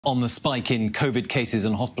On the spike in COVID cases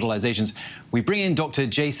and hospitalizations, we bring in Dr.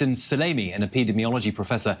 Jason Salemi, an epidemiology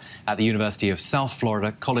professor at the University of South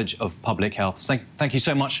Florida College of Public Health. Thank you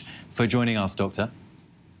so much for joining us, Doctor.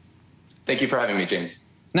 Thank you for having me, James.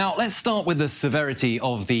 Now, let's start with the severity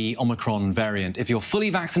of the Omicron variant. If you're fully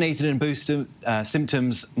vaccinated and boosted,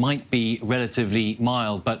 symptoms might be relatively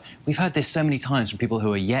mild, but we've heard this so many times from people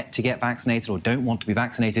who are yet to get vaccinated or don't want to be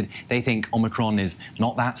vaccinated. They think Omicron is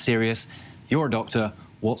not that serious. You're a doctor.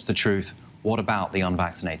 What's the truth? What about the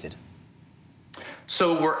unvaccinated?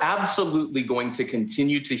 So we're absolutely going to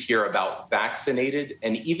continue to hear about vaccinated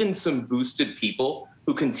and even some boosted people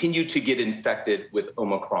who continue to get infected with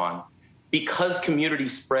Omicron. Because community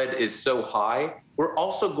spread is so high, we're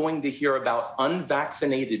also going to hear about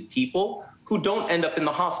unvaccinated people who don't end up in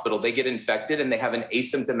the hospital. They get infected and they have an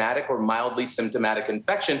asymptomatic or mildly symptomatic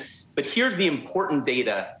infection. But here's the important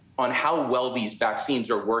data on how well these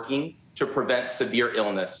vaccines are working to prevent severe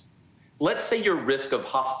illness. Let's say your risk of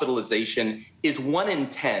hospitalization is 1 in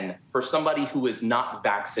 10 for somebody who is not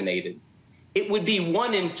vaccinated. It would be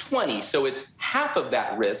 1 in 20, so it's half of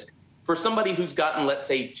that risk for somebody who's gotten, let's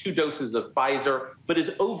say, 2 doses of Pfizer, but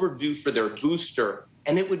is overdue for their booster.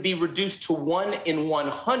 And it would be reduced to 1 in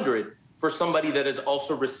 100 for somebody that has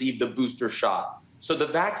also received the booster shot. So the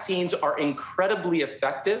vaccines are incredibly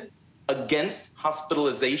effective against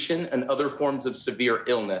hospitalization and other forms of severe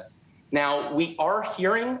illness. Now, we are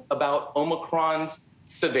hearing about Omicron's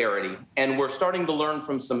severity, and we're starting to learn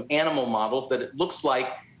from some animal models that it looks like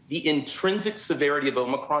the intrinsic severity of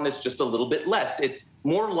Omicron is just a little bit less. It's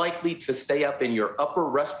more likely to stay up in your upper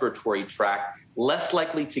respiratory tract, less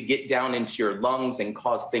likely to get down into your lungs and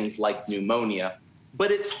cause things like pneumonia.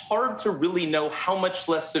 But it's hard to really know how much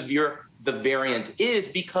less severe the variant is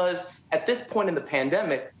because at this point in the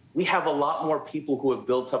pandemic, we have a lot more people who have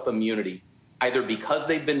built up immunity, either because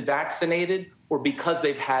they've been vaccinated or because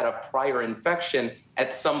they've had a prior infection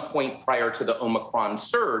at some point prior to the Omicron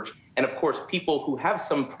surge. And of course, people who have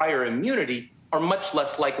some prior immunity are much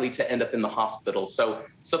less likely to end up in the hospital. So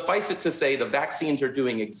suffice it to say, the vaccines are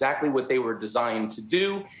doing exactly what they were designed to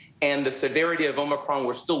do. And the severity of Omicron,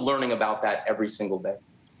 we're still learning about that every single day.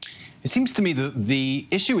 It seems to me that the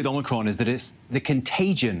issue with Omicron is that it's the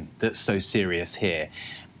contagion that's so serious here.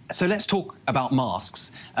 So let's talk about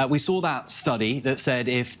masks. We saw that study that said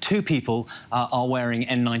if 2 people are wearing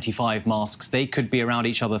N95 masks, they could be around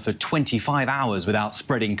each other for 25 hours without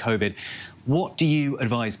spreading COVID. What do you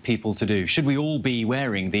advise people to do? Should we all be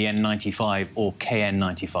wearing the N95 or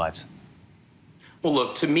KN95s? Well,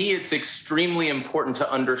 look, to me, it's extremely important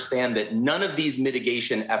to understand that none of these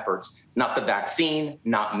mitigation efforts, not the vaccine,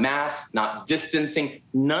 not masks, not distancing,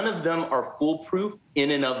 none of them are foolproof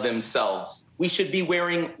in and of themselves. We should be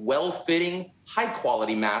wearing well-fitting,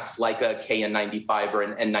 high-quality masks like a KN95 or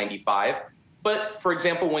an N95. But, for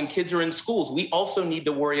example, when kids are in schools, we also need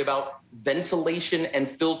to worry about ventilation and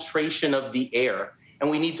filtration of the air.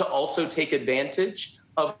 And we need to also take advantage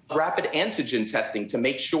of rapid antigen testing to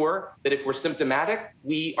make sure that if we're symptomatic,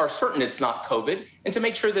 we are certain it's not COVID, and to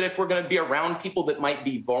make sure that if we're going to be around people that might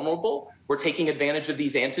be vulnerable, we're taking advantage of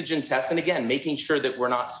these antigen tests. And again, making sure that we're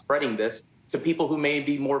not spreading this to people who may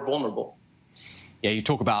be more vulnerable. Yeah, you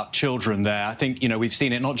talk about children there. I think, we've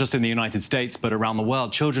seen it not just in the United States, but around the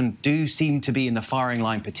world. Children do seem to be in the firing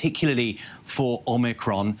line, particularly for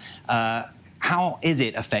Omicron. How is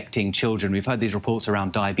it affecting children? We've heard these reports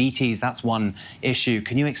around diabetes. That's one issue.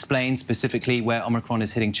 Can you explain specifically where Omicron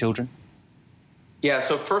is hitting children? Yeah,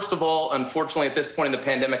 so first of all, unfortunately, at this point in the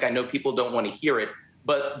pandemic, I know people don't want to hear it,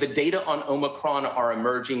 but the data on Omicron are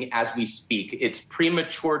emerging as we speak. It's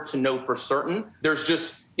premature to know for certain. There's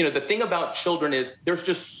just, the thing about children is there's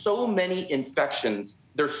just so many infections.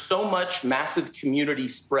 There's so much massive community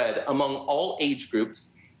spread among all age groups.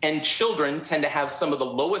 And children tend to have some of the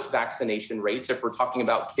lowest vaccination rates if we're talking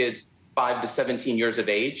about kids 5 to 17 years of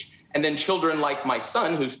age. And then children like my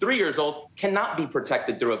son, who's 3 years old, cannot be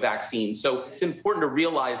protected through a vaccine. So it's important to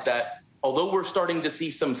realize that although we're starting to see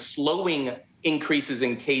some slowing increases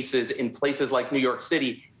in cases in places like New York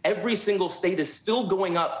City, every single state is still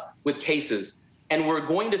going up with cases. And we're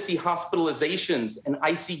going to see hospitalizations and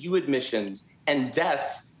ICU admissions and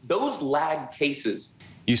deaths. Those lag cases.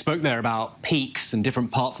 You spoke there about peaks, and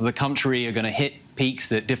different parts of the country are going to hit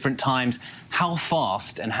peaks at different times. How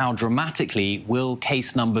fast and how dramatically will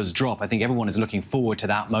case numbers drop? I think everyone is looking forward to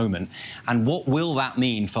that moment. And what will that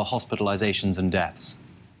mean for hospitalizations and deaths?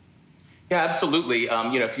 Yeah, absolutely.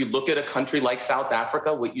 If you look at a country like South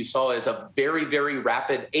Africa, what you saw is a very, very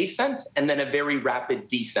rapid ascent and then a very rapid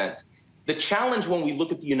descent. The challenge when we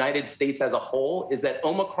look at the United States as a whole is that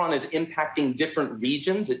Omicron is impacting different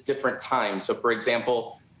regions at different times. So, for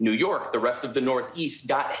example, New York, the rest of the Northeast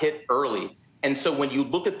got hit early. And so when you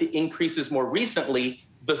look at the increases more recently,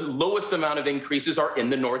 the lowest amount of increases are in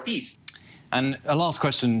the Northeast. And a last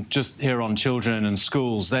question just here on children and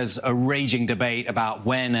schools. There's a raging debate about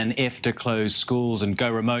when and if to close schools and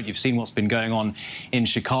go remote. You've seen what's been going on in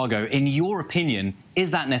Chicago. In your opinion,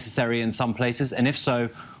 is that necessary in some places? And if so,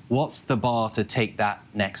 what's the bar to take that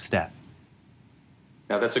next step?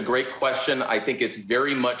 Now, that's a great question. I think it's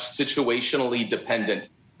very much situationally dependent.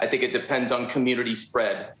 I think it depends on community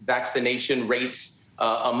spread, vaccination rates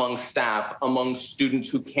among staff, among students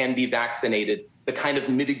who can be vaccinated, the kind of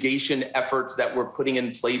mitigation efforts that we're putting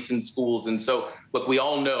in place in schools. And so, look, we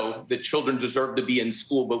all know that children deserve to be in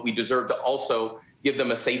school, but we deserve to also give them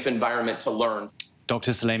a safe environment to learn.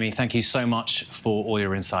 Dr. Salemi, thank you so much for all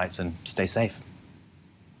your insights and stay safe.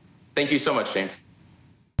 Thank you so much, James.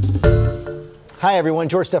 Hi, everyone.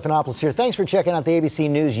 George Stephanopoulos here. Thanks for checking out the ABC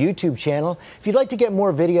News YouTube channel. If you'd like to get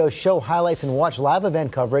more videos, show highlights, and watch live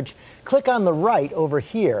event coverage, click on the right over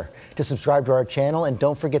here to subscribe to our channel. And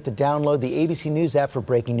don't forget to download the ABC News app for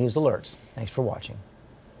breaking news alerts. Thanks for watching.